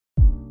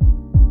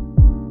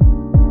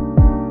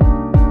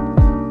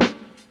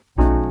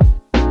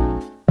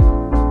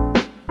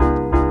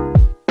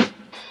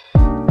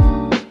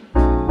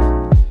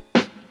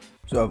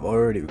So I've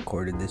already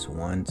recorded this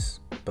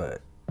once,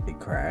 but it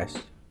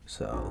crashed.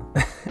 So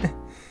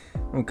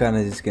I'm kind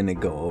of just gonna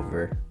go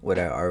over what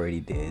I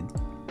already did.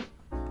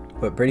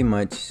 But pretty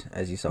much,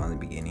 as you saw in the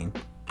beginning,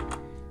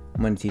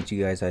 I'm gonna teach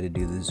you guys how to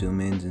do the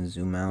zoom ins and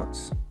zoom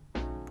outs.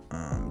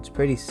 It's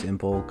pretty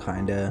simple,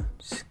 kinda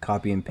just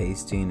copy and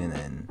pasting, and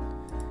then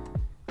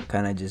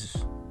kind of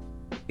just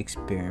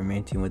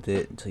experimenting with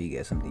it until you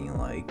get something you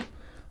like.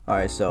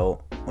 Alright,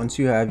 so once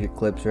you have your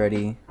clips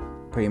ready,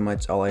 pretty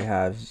much all I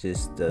have is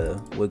just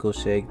the wiggle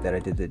shake that I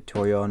did the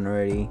tutorial on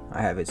already.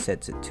 I have it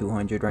set to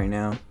 200 right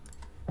now,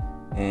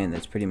 and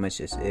that's pretty much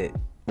just it.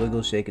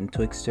 Wiggle shake and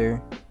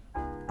twixter.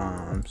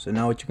 So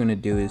now what you're gonna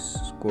do is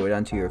scroll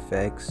down to your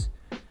effects,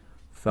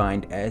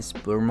 find S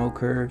Burmo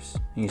curves,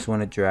 and you just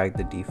want to drag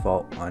the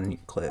default on your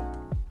clip.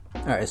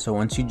 Alright, so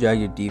once you drag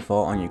your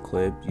default on your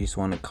clip, you just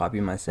want to copy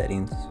my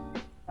settings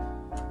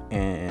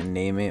and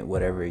name it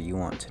whatever you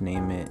want to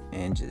name it,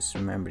 and just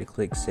remember to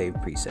click save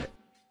preset.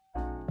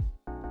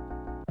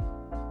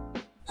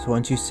 So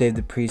once you save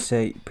the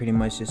preset, you pretty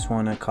much just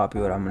want to copy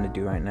what I'm going to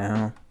do right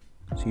now.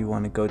 So you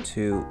want to go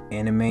to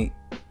animate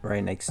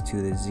right next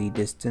to the Z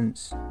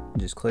distance,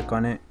 just click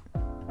on it.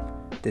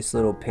 This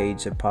little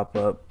page should pop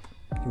up.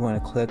 You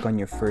want to click on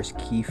your first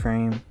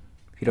keyframe.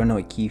 If you don't know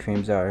what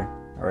keyframes are,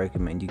 I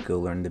recommend you go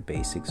learn the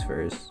basics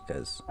first,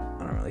 because I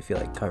don't really feel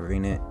like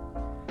covering it.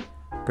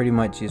 Pretty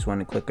much you just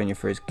want to click on your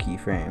first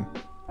keyframe.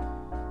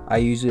 I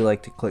usually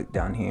like to click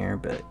down here,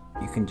 but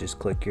you can just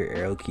click your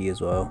arrow key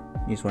as well.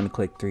 You just want to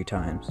click 3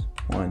 times.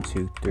 1,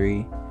 2,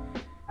 3.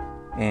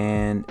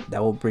 And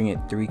that will bring it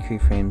 3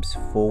 keyframes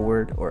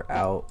forward or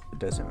out, it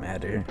doesn't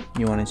matter.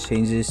 You want to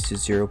change this to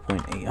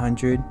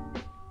 0.800.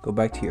 Go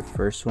back to your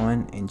first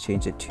one and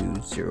change it to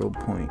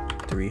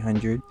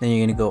 0.300. Then you're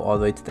going to go all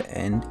the way to the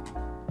end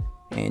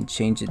and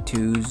change it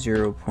to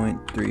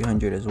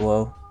 0.300 as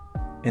well.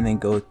 And then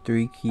go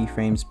 3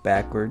 keyframes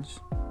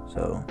backwards.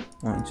 So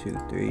 1, 2,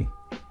 3.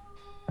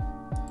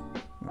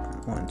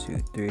 1, 2,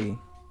 3.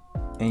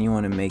 And you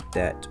want to make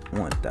that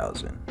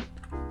 1000.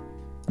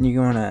 And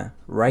you're going to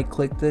right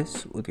click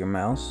this with your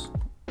mouse,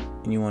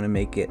 and you want to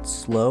make it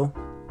slow.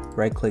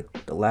 Right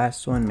click the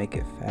last one, make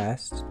it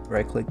fast.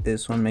 Right click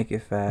this one, make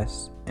it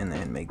fast, and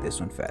then make this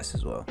one fast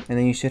as well. And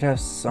then you should have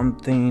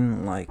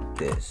something like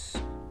this.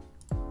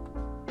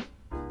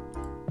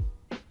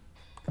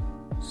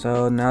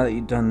 So now that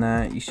you've done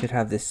that, you should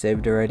have this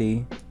saved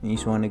already, and you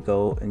just want to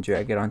go and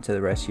drag it onto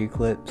the rest of your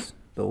clips.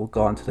 But we'll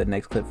go on to the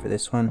next clip for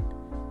this one.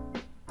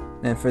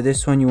 And for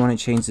this one, you want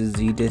to change the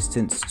Z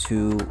distance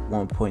to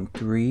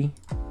 1.3.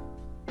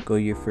 Go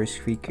to your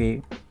first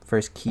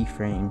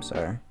keyframe,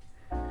 sorry.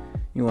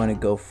 You want to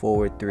go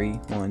forward 3.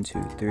 1,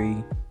 2,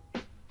 3.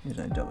 Here's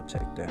gonna double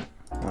check that.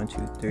 1,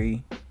 2,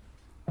 3.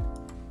 You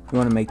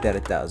want to make that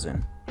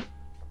 1000.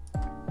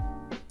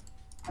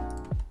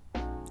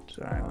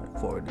 Sorry, I went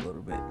forward a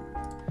little bit.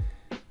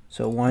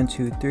 So 1,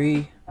 2,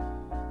 3,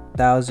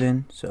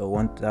 1000. So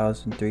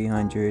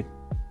 1300,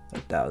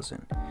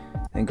 1000.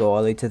 Then go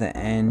all the way to the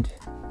end,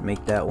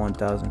 make that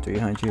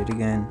 1300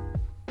 again.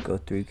 Go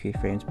 3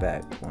 keyframes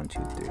back. 1,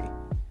 2, 3.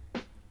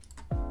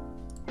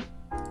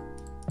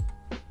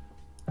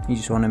 You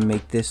just want to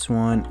make this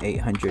one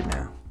 800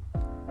 now.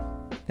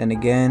 Then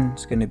again,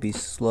 it's going to be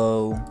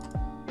slow,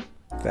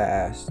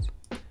 fast,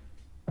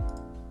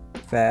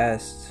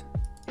 fast,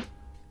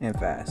 and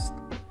fast.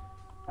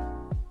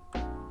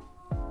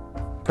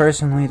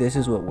 Personally, this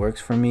is what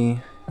works for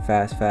me.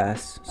 Fast,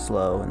 fast,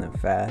 slow, and then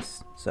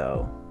fast.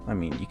 So, I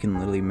mean, you can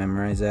literally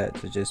memorize that.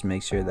 So just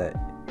make sure that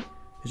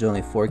there's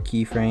only 4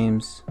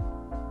 keyframes.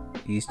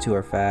 These 2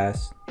 are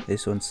fast,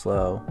 this one's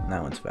slow, and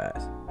that one's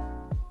fast.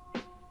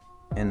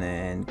 And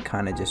then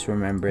kind of just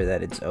remember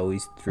that it's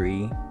always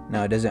 3.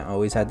 Now, it doesn't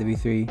always have to be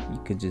 3.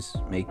 You could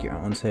just make your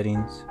own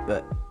settings.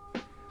 But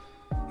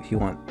if you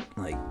want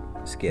like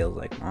scales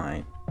like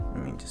mine, I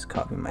mean, just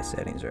copy my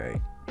settings,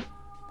 right?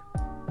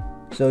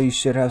 So you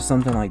should have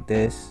something like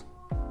this.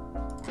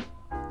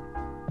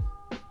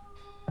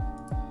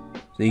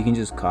 So you can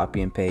just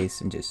copy and paste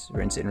and just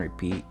rinse and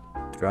repeat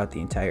throughout the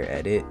entire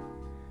edit.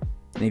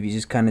 And if you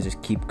just kind of just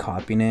keep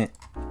copying it,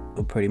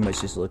 it'll pretty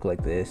much just look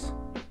like this.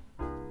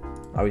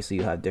 Obviously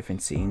you'll have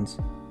different scenes.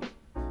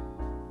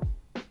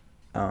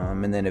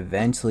 And then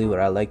eventually what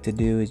I like to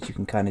do is you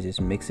can kind of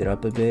just mix it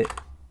up a bit,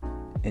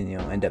 and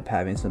you'll end up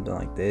having something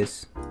like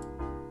this.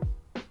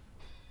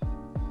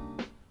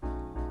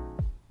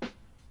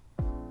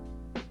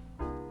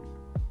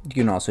 You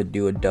can also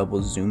do a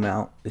double zoom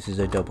out. This is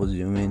a double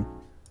zoom in.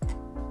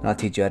 I'll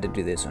teach you how to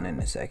do this one in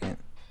a second.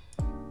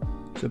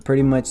 So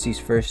pretty much these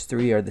first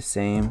 3 are the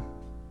same.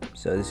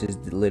 So this is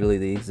literally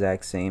the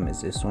exact same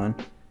as this one.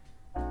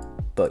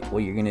 But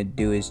what you're gonna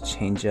do is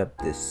change up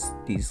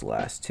these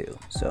last 2.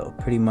 So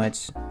pretty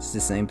much it's the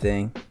same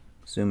thing.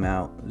 Zoom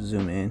out,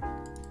 zoom in,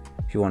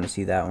 if you want to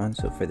see that one.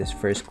 So for this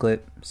first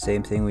clip,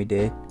 same thing we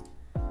did.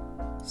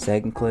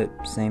 Second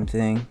clip, same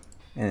thing.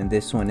 And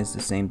this one is the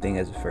same thing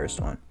as the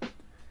first one.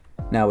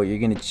 Now what you're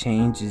gonna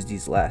change is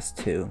these last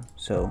 2.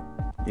 So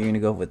you're gonna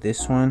go with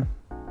this one.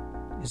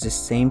 It's the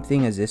same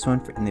thing as this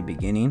one in the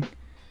beginning,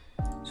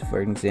 So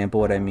for example,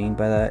 what I mean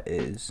by that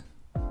is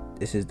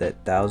this is the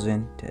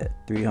 1000 to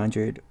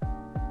 300,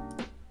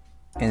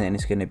 and then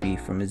it's going to be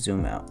from a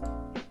zoom out.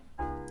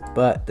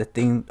 But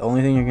the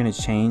only thing you're going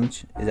to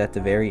change is at the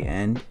very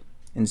end,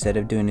 instead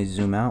of doing a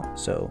zoom out,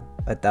 so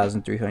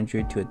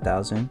 1300 to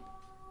 1000,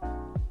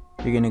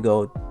 you're going to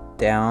go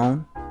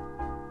down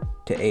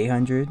to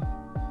 800,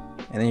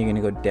 and then you're going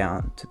to go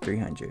down to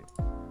 300.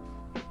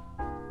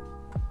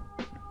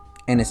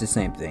 And it's the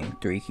same thing,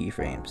 3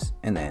 keyframes,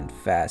 and then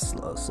fast,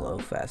 slow, slow,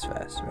 fast,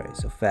 fast, right?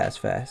 So fast,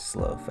 fast,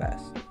 slow,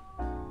 fast.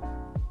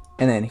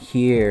 And then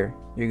here,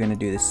 you're gonna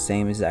do the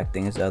same exact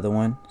thing as the other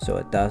one. So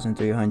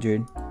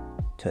 1300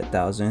 to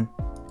 1000,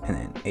 and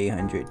then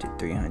 800 to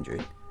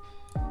 300.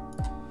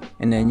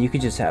 And then you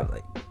could just have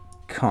like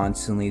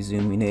constantly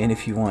zooming in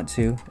if you want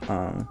to.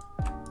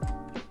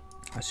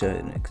 I'll show you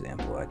an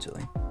example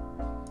actually.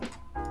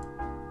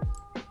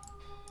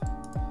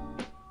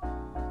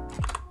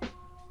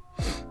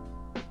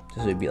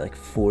 This would be like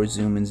 4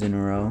 zoom-ins in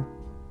a row.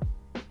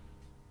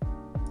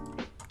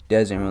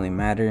 Doesn't really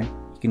matter.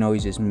 You can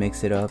always just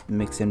mix it up,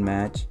 mix and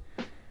match.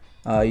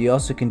 You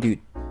also can do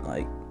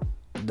like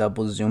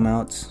double zoom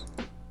outs.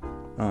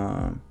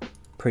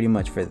 Pretty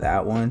much for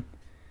that one,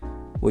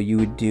 what you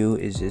would do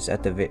is just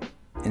at the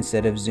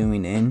instead of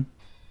zooming in,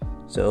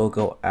 so it'll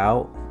go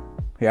out.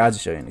 Here, I'll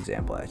just show you an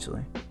example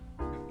actually.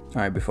 All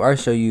right, before I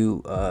show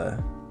you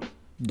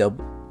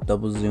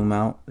double zoom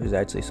out, there's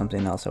actually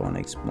something else I want to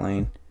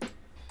explain.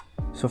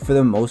 So for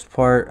the most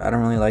part, I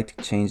don't really like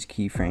to change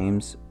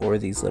keyframes or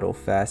these little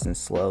fast and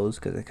slows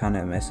because it kind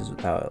of messes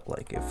with how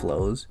it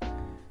flows.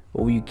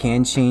 What you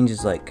can change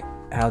is like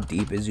how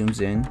deep it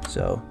zooms in.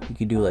 So you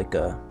could do like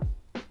a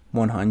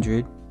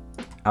 100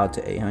 out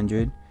to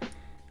 800,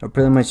 or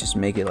pretty much just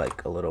make it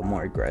like a little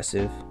more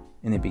aggressive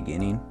in the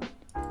beginning.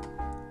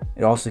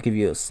 It also gives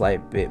you a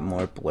slight bit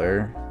more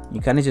blur. You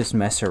kind of just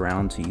mess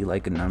around till you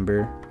like a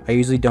number. I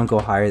usually don't go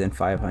higher than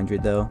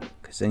 500 though,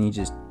 because then you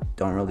just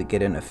don't really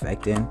get an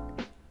effect in.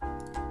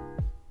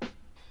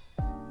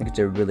 Like it's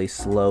a really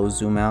slow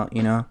zoom out,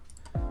 you know.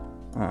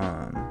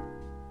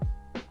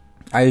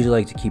 I usually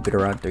like to keep it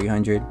around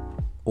 300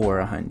 or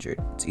 100.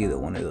 It's either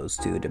one of those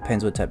two. It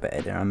depends what type of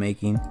edit I'm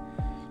making.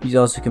 You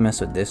also can mess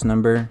with this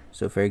number.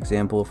 So for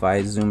example, if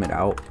I zoom it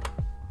out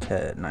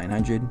to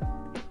 900,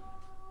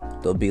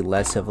 there'll be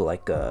less of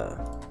like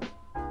a,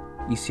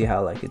 you see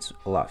how like it's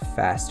a lot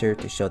faster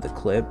to show the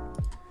clip.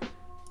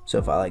 So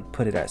if I like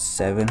put it at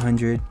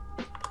 700,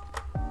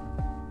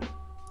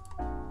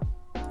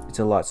 it's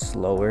a lot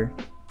slower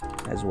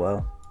as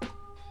well.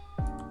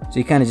 So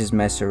you kind of just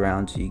mess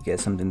around till you get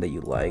something that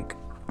you like.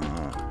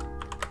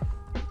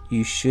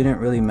 You shouldn't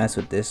really mess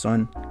with this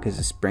one because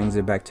this brings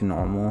it back to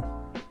normal.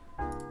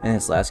 And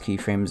this last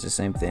keyframe is the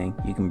same thing.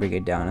 You can bring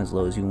it down as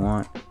low as you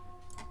want.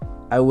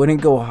 I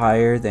wouldn't go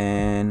higher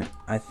than,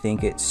 I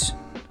think it's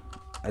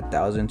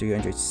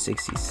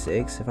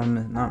 1366 if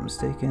I'm not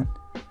mistaken.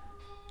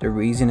 The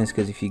reason is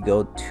because if you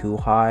go too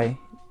high,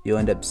 you'll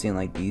end up seeing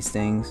like these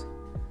things,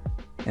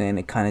 and then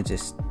it kind of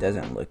just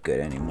doesn't look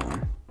good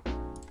anymore,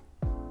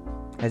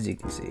 as you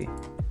can see.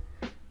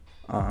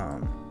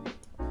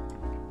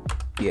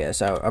 Yeah,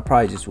 so I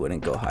probably just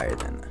wouldn't go higher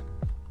than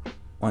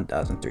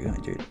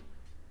 1300.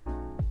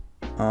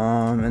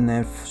 And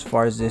then as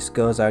far as this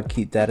goes, I'd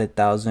keep that at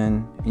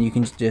 1000, and you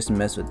can just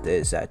mess with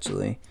this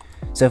actually.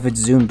 So if it's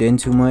zoomed in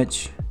too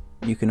much,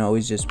 you can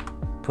always just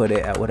put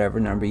it at whatever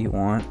number you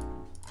want.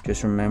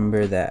 Just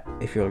remember that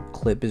if your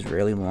clip is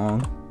really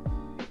long,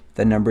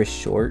 the number is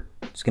short,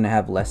 it's gonna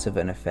have less of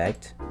an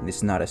effect.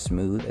 It's not as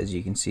smooth as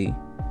you can see.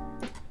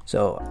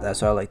 So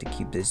that's why I like to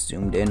keep this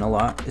zoomed in a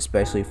lot,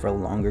 especially for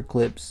longer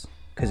clips,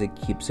 because it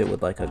keeps it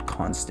with like a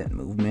constant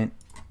movement.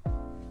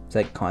 It's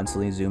like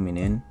constantly zooming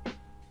in.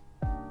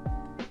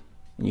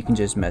 And you can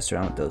just mess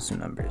around with those two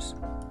numbers.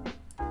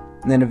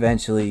 And then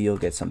eventually you'll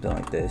get something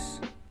like this.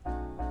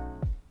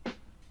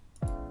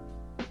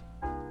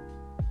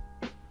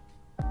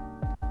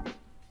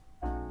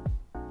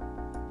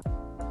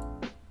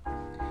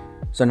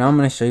 So now I'm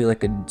going to show you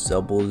like a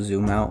double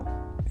zoom out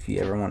if you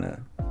ever want to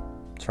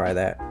try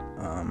that.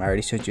 I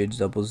already showed you a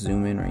double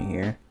zoom in right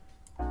here.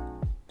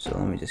 So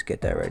let me just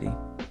get that ready.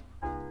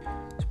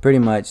 So pretty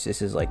much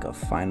this is like a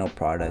final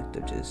product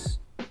of just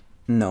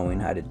knowing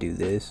how to do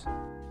this.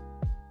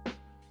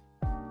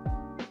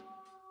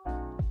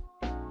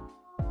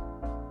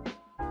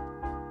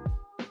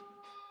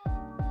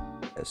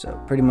 So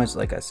pretty much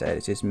like I said,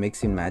 it's just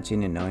mixing,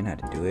 matching, and knowing how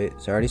to do it.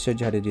 So I already showed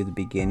you how to do the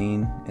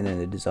beginning and then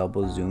the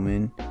double zoom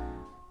in.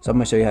 So I'm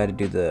gonna show you how to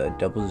do the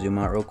double zoom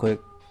out real quick.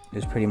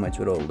 This is pretty much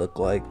what it'll look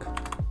like.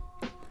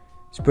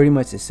 It's pretty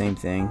much the same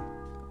thing,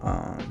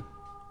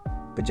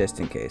 but just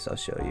in case, I'll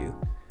show you.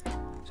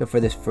 So for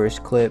this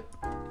first clip,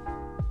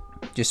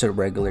 just a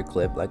regular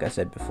clip like I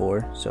said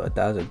before, so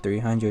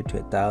 1300 to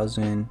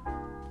 1000,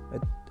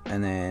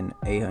 and then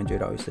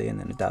 800 obviously, and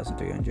then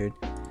 1300.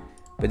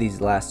 But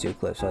these last two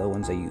clips are the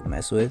ones that you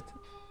mess with.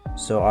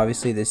 So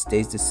obviously this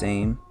stays the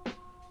same,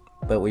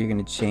 but what you're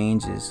gonna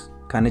change is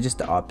kind of just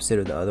the opposite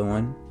of the other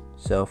one.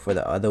 So for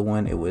the other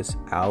one, it was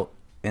out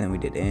and then we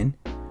did in.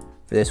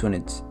 For this one,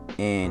 it's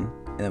in,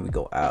 and then we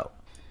go out.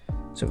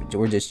 So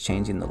we're just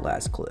changing the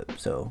last clip.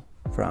 So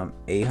from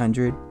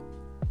 800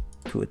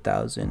 to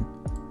 1000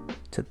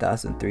 to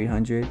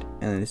 1300,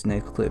 and then this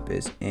next clip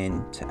is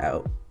in to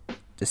out,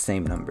 the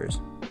same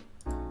numbers.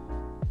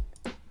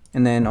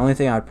 And then the only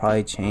thing I'd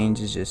probably change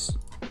is just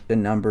the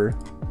number,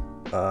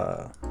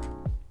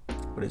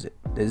 what is it,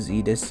 the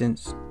Z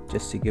distance,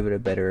 just to give it a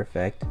better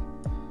effect.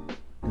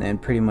 And then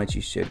pretty much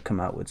you should come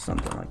out with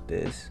something like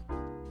this.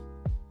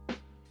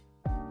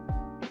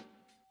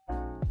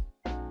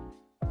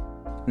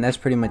 And that's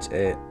pretty much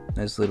it.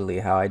 That's literally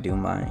how I do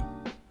my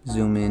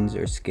zoom ins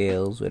or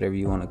scales, whatever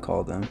you want to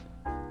call them.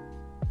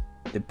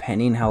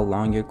 Depending how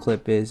long your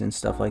clip is and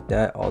stuff like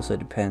that also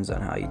depends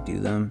on how you do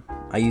them.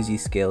 I use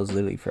these scales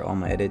literally for all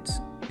my edits.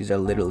 These are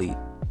literally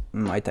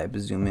my type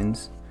of zoom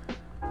ins.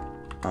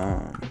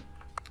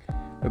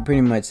 But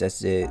pretty much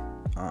that's it.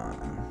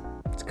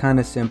 It's kind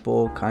of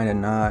simple, kind of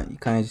not. You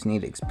kind of just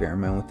need to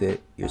experiment with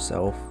it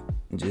yourself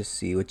and just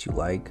see what you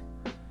like.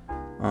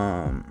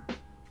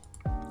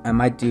 I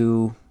might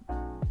do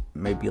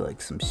maybe like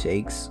some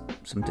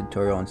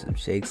tutorial on some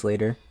shakes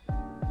later,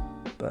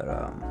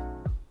 but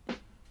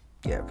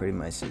yeah, pretty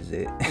much is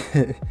it.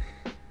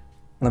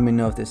 Let me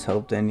know if this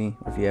helped any,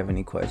 or if you have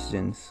any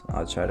questions.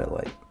 I'll try to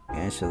like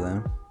answer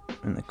them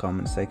in the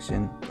comment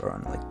section or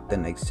on like the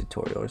next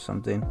tutorial or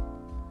something.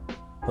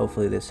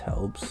 Hopefully this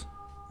helps.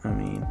 I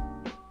mean,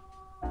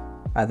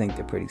 I think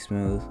they're pretty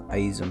smooth. I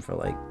use them for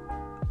like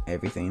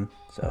everything,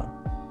 so